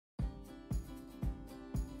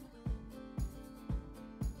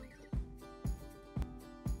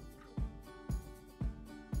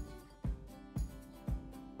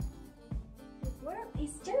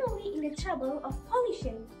the trouble of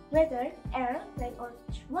pollution, whether air, land, or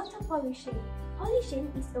water pollution.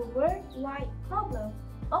 Pollution is a worldwide problem.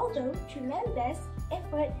 Although tremendous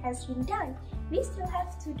effort has been done, we still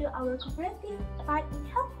have to do our cooperative part in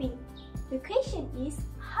helping. The question is,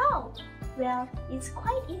 how? Well, it's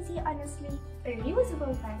quite easy, honestly. A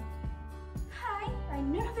reusable bag. Hi,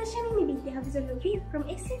 I'm Syamimi binti Hafizan Lutfi from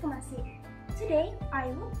Kemasek. Today, I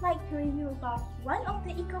would like to review about one of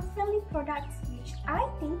the eco-friendly products which I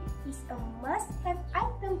think is a must-have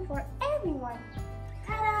item for everyone.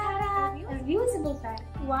 Ta-da! A reusable bag.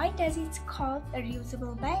 Why does it called a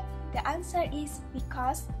reusable bag? The answer is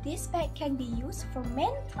because this bag can be used for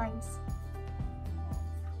many times.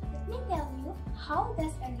 Let me tell you, how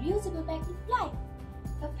does a reusable bag look like?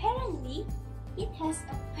 Apparently, it has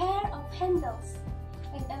a pair of handles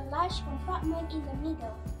and a large compartment in the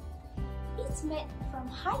middle. It's made from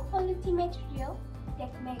high-quality material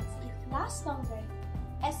that makes it last longer.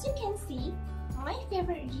 As you can see, my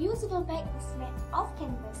favorite reusable bag is made of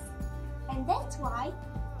canvas, and that's why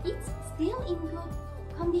it's still in good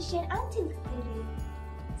condition until today.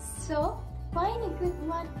 So, find a good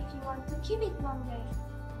one if you want to keep it longer.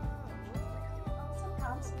 It also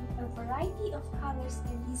comes with a variety of colors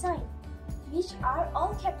and designs, which are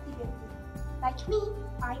all captivating. Like me,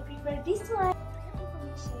 I prefer this one. For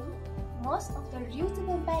information, most of the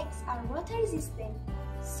reusable bags are water resistant,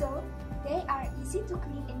 so they are easy to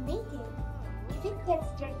clean and maintain. If it gets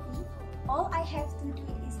dirty, all I have to do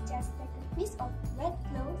is just take a piece of wet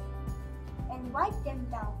cloth and wipe them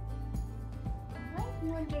down. You might be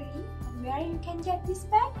wondering where you can get this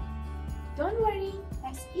bag? Don't worry,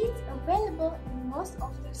 as it's available in most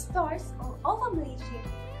of the stores all over Malaysia.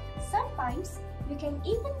 Sometimes, you can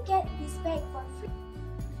even get this bag for free.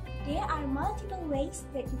 There are multiple ways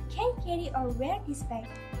that you can carry or wear this bag.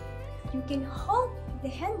 You can hold the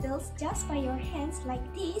handles just by your hands like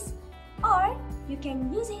this, or you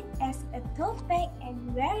can use it as a tote bag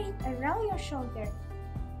and wear it around your shoulder.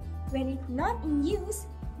 When it's not in use,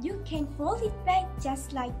 you can fold it back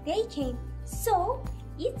just like they came, so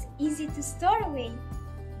it's easy to store away.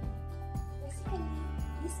 Basically,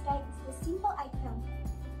 this bag is a simple item,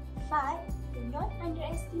 but do not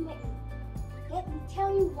underestimate it. Let me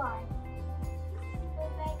tell you why. This simple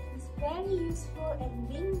bag is very useful and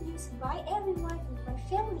being used by everyone in my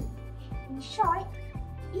family. In short,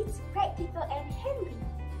 it's practical and handy.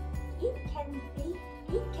 It can be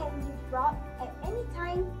brought at any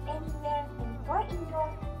time, anywhere, and for indoor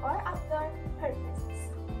or outdoor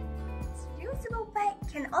purposes. This reusable bag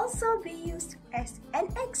can also be used as an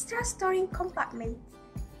extra storing compartment.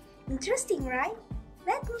 Interesting, right?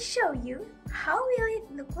 Let me show you how will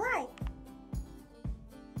it look like.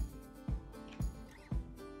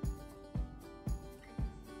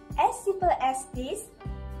 As simple as this,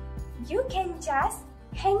 you can just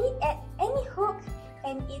hang it at any hook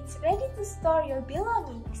and it's ready to store your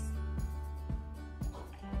belongings.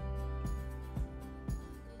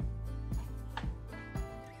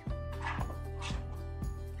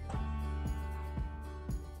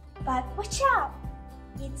 But watch out!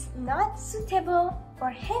 It's not suitable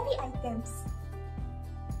for heavy items.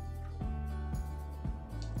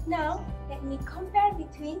 Now, let me compare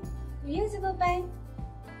between reusable bag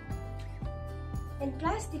and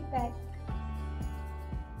plastic bag.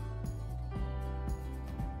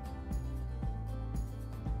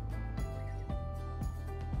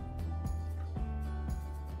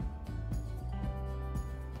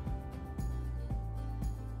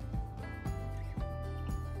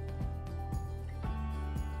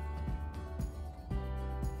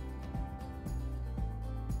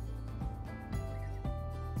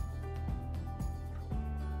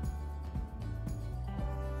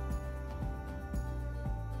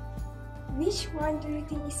 Which one do you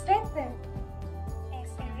think is better? As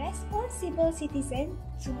a responsible citizen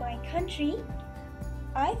to my country,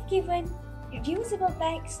 I've given reusable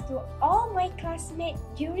bags to all my classmates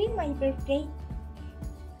during my birthday.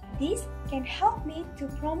 This can help me to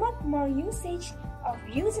promote more usage of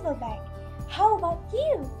reusable bags. How about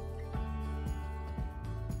you?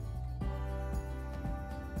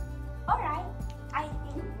 Alright, I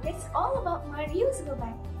think that's all about my reusable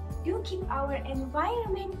bag. Do keep our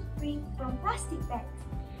environment free from plastic bags.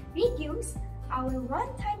 Reduce our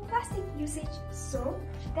one-time plastic usage so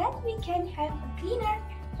that we can have a cleaner,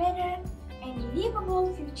 better, and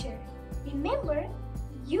livable future. Remember,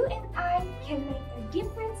 you and I can make a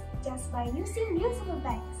difference just by using reusable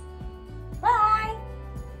bags.